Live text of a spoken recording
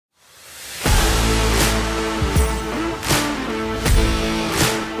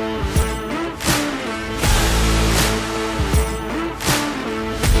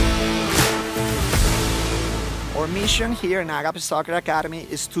mission here in Agape Soccer Academy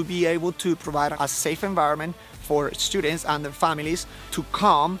is to be able to provide a safe environment for students and their families to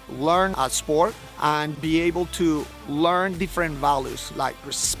come, learn a sport, and be able to learn different values like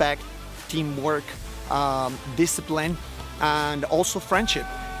respect, teamwork, discipline, and also friendship.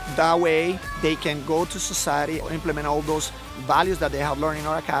 That way they can go to society, implement all those values that they have learned in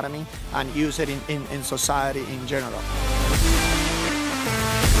our academy and use it in society in general.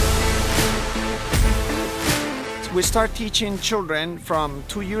 We start teaching children from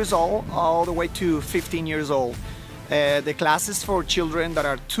 2 years old all the way to 15 years old. The classes for children that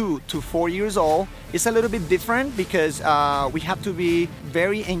are 2 to 4 years old is a little bit different because we have to be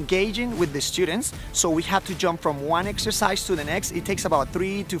very engaging with the students. So we have to jump from one exercise to the next. It takes about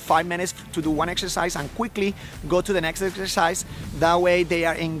 3 to 5 minutes to do one exercise and quickly go to the next exercise. That way they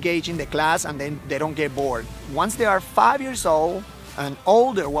are engaged in the class and then they don't get bored. Once they are 5 years old and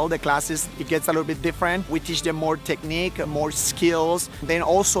older, well, the classes, it gets a little bit different. We teach them more technique, more skills. Then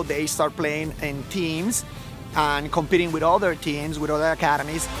also they start playing in teams and competing with other teams, with other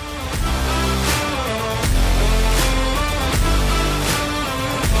academies.